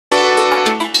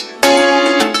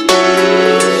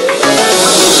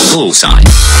Bullseye.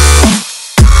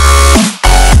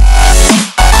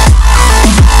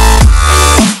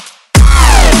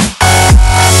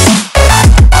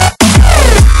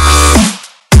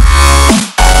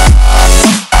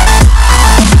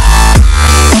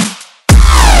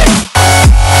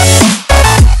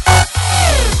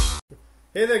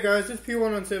 Hey there guys, it's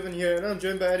P117 here and I'm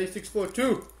joined by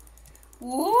Addy642.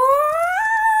 Whoa!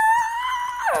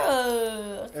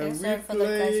 And we're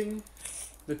playing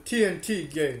the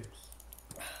TNT games.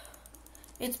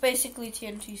 It's basically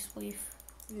TNT Spleef.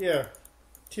 Yeah,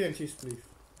 TNT Spleef.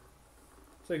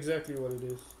 That's exactly what it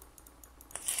is.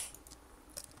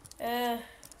 Yeah.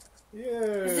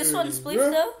 Is this one Spleef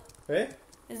though? Hey?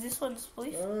 Is this one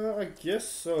Spleef? I guess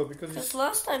so, because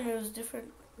last time it was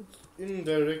different. It's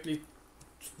indirectly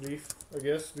Spleef, I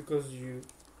guess, because you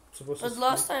supposed to. But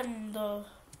last time the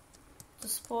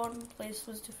spawn place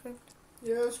was different.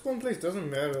 Yeah, the spawn place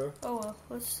doesn't matter. Oh well,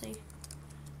 let's see.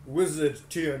 Wizard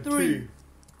TNT. 3,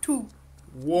 2,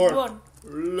 War. 1.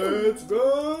 Let's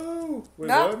go! Wait,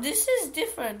 now what? this is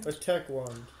different. Attack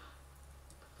wand.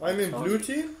 I'm in blue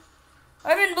team?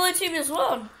 I'm in blue team as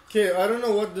well. Okay, I don't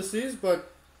know what this is,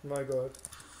 but my god.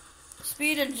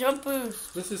 Speed and jump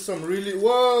boost. This is some really...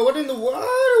 Whoa, what in the...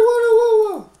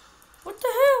 Whoa. What the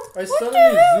hell? I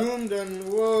suddenly zoomed and...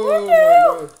 Whoa, my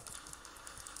god.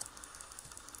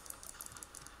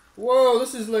 Whoa,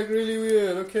 this is like really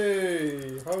weird.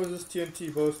 Okay, how is this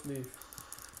TNT boss leaf?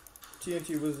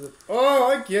 TNT Wizard. Oh,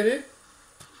 I get it.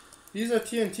 These are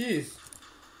TNTs.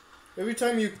 Every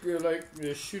time you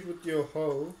shoot with your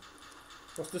hoe...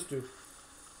 What's this do?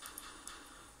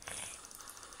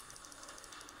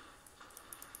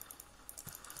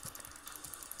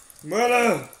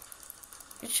 Murder!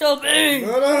 It shall be!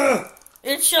 Murder!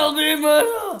 It shall be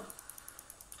murder!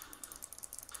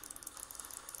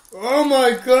 Oh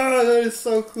my god, that is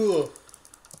so cool.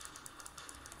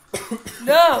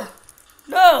 No!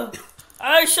 No!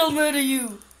 I shall murder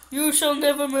you! You shall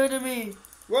never murder me!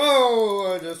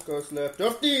 Whoa, I just got slapped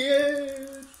off the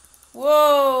edge.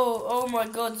 Whoa! Oh my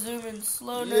god, zoom in.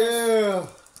 Slowness. Yeah.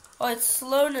 Oh, it's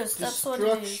slowness. That's what it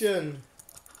is. Destruction.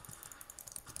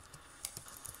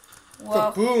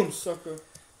 Wow. Kaboom, sucker.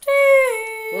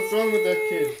 What's wrong with that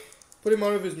kid? Put him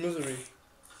out of his misery.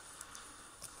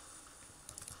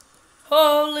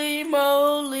 Holy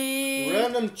moly!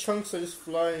 Random chunks are just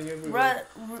flying everywhere.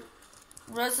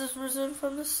 Rise has risen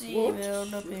from the sea, What?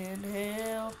 bound up in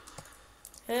hell.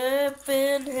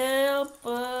 Heaven help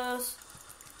us.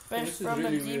 Fresh from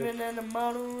really a demon weird. and a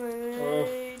modern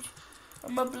rage.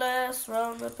 I'm a blast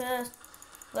from the past.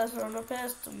 Blast from the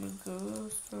past. I'm a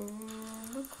ghost from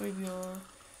the graveyard.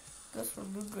 Ghost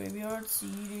from the graveyard.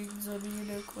 Seedings of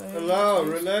inequality. Allow,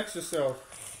 relax yourself.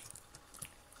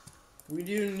 We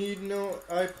do need no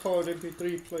iPod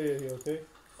MP3 player here, okay?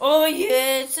 Oh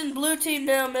yeah, it's in blue team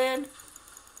now, man.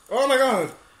 Oh my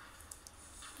god!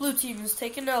 Blue team is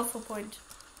taking alpha point.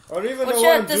 I don't even Watch know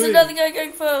what I'm out, there's doing. another guy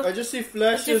going for I just see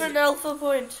flashes. a different alpha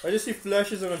point. I just see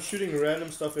flashes and I'm shooting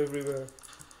random stuff everywhere.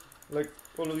 Like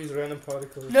all of these random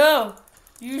particles. No,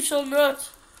 you shall not.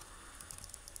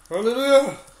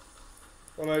 Hallelujah!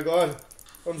 Oh my god.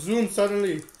 I'm zoomed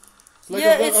suddenly. It's like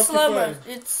Yeah, I've got it's slow-mo. Optifine.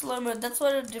 It's slow-mo. That's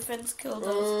what a defense kill does.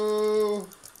 Oh.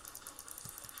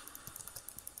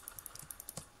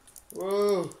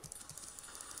 Whoa.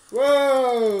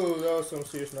 Whoa! That was some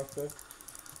serious knockback.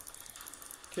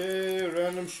 Okay,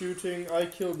 random shooting. I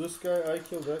killed this guy. I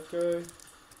killed that guy.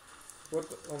 What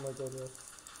the? Oh my god, what?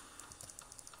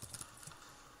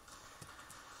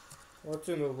 What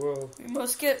in the world? We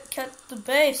must get the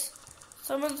base.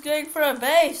 Someone's going for a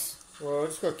base. Wow, I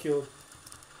just got killed.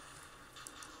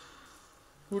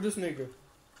 Who this nigga?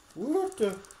 What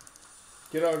the?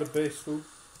 Get out of the base, fool.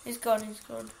 He's gone, he's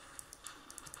gone.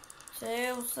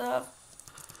 Sale stuff.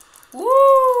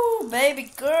 Woo!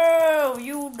 Baby girl,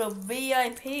 you the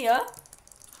VIP, huh?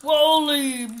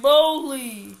 Holy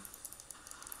moly!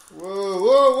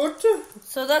 Whoa, what the?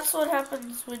 So that's what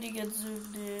happens when you get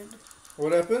zoomed in.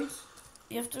 What happens?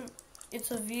 You have to...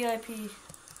 It's a VIP.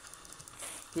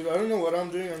 Dude, I don't know what I'm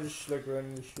doing. I'm just like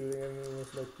randomly shooting and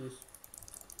it's like these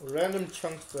random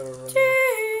chunks that are running.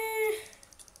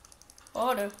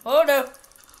 Oh no, oh no,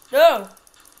 no!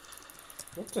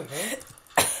 What the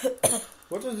hell?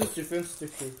 What does this defense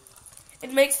stick do?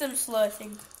 It makes them slow, I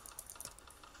think.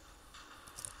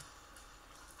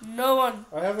 No one,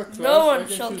 I have a class. no I one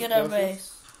can shall choose get our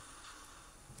classes.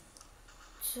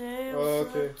 base. Oh,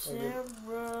 okay.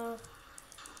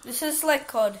 This is like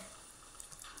COD.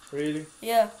 Really?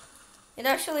 Yeah. It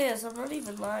actually is, I'm not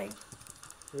even lying.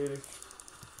 Really?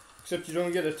 Except you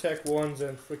don't get attack wands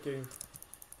and freaking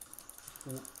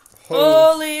Hose.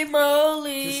 Holy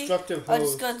moly! Destructive I hose.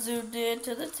 just got zoomed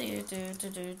into the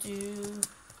do.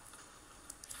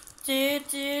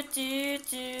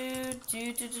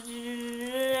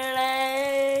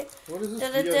 What is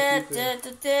this VIP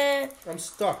thing? I'm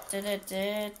stuck.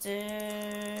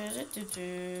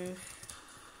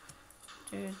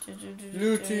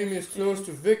 Blue team is close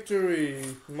to victory.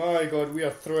 My god, we are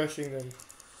thrashing them.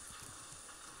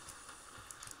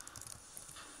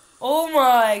 Oh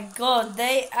my god,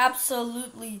 they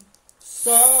absolutely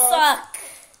suck.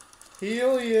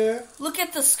 Hell yeah. Look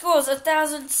at the scores,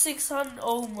 1,600.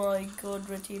 Oh my god,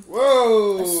 red team.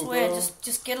 Whoa. I swear, bro.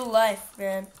 just get a life,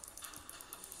 man.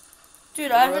 Dude,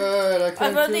 Right,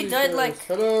 I've only died like...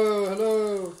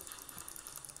 Hello.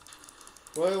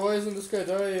 Why isn't this guy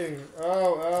dying?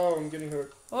 Ow, I'm getting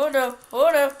hurt. Oh no.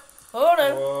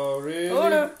 Wow, really? Oh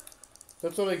no.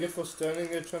 That's what I get for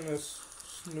standing there trying to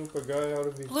snoop a guy out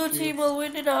of his Blue cubes. team will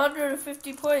win in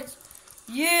 150 points.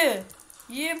 Yeah,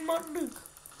 man.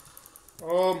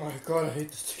 Oh my god, I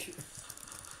hate this team.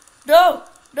 No.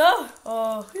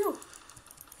 Oh, phew.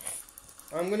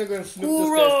 I'm gonna go and snoop this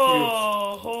guy's cubes.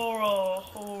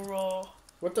 Hurrah.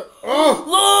 What the? Oh!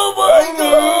 Oh my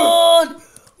god!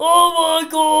 Oh my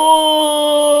god!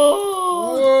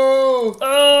 Whoa!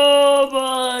 Oh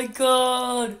my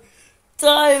god!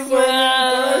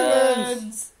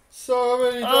 Diamonds! So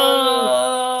many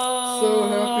diamonds! So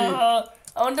happy.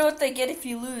 I wonder what they get if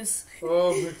you lose.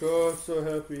 Oh my god, so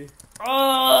happy.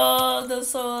 Oh, that's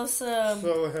so awesome.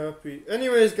 So happy.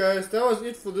 Anyways, guys, that was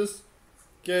it for this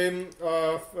game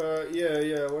of,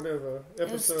 whatever.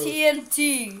 It was Episode.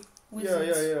 TNT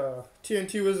Wizards. Yeah.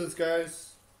 TNT Wizards, guys.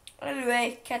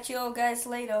 Anyway, catch you all guys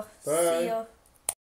later. Bye. See ya.